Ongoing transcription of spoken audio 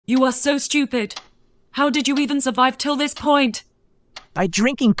You are so stupid. How did you even survive till this point? By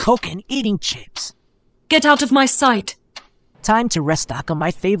drinking Coke and eating chips. Get out of my sight. Time to restock on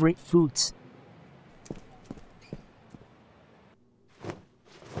my favorite foods.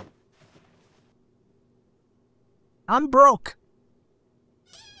 I'm broke.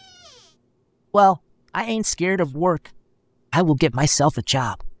 Well, I ain't scared of work. I will get myself a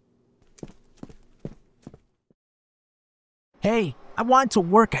job. Hey, I want to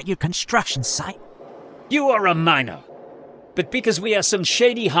work at your construction site. You are a minor. But because we are some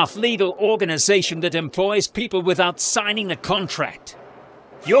shady half-legal organization that employs people without signing a contract,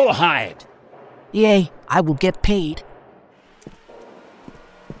 you're hired. Yay, I will get paid.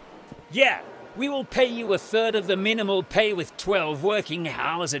 Yeah, we will pay you a third of the minimal pay with 12 working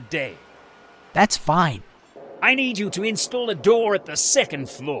hours a day. That's fine. I need you to install a door at the second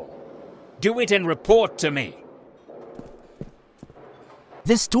floor. Do it and report to me.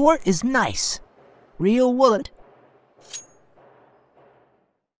 This door is nice. Real wood.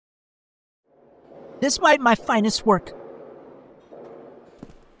 This might be my finest work.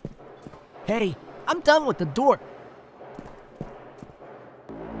 Hey, I'm done with the door.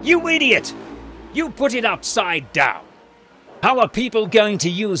 You idiot! You put it upside down. How are people going to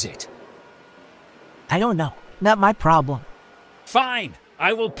use it? I don't know. Not my problem. Fine,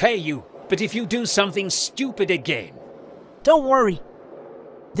 I will pay you, but if you do something stupid again... Don't worry.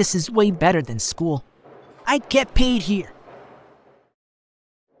 This is way better than school. I'd get paid here.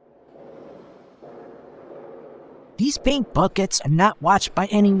 These paint buckets are not watched by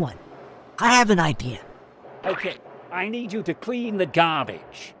anyone. I have an idea. Okay, I need you to clean the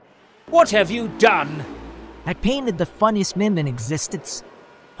garbage. What have you done? I painted the funniest meme in existence.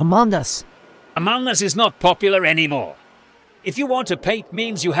 Among Us. Among Us is not popular anymore. If you want to paint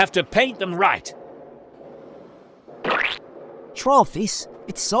memes, you have to paint them right. Trollface,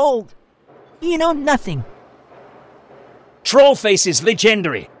 it's sold. You know nothing. Trollface is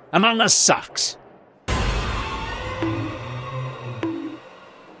legendary. Among Us sucks.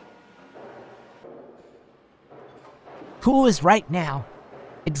 Who is right now?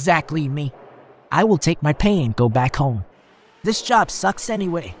 Exactly me. I will take my pay and go back home. This job sucks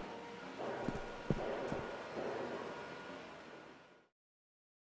anyway.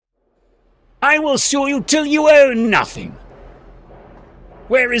 I will sue you till you own nothing.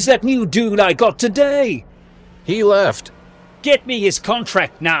 Where is that new dude I got today? He left. Get me his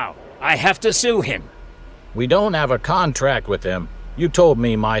contract now. I have to sue him. We don't have a contract with him. You told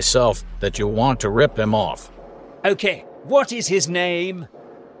me myself that you want to rip him off. Okay, what is his name?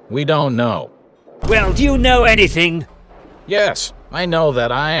 We don't know. Well, do you know anything? Yes, I know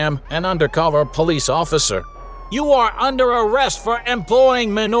that I am an undercover police officer. You are under arrest for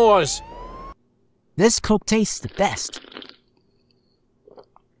employing minors. This Coke tastes the best.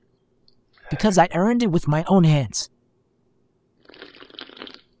 Because I earned it with my own hands.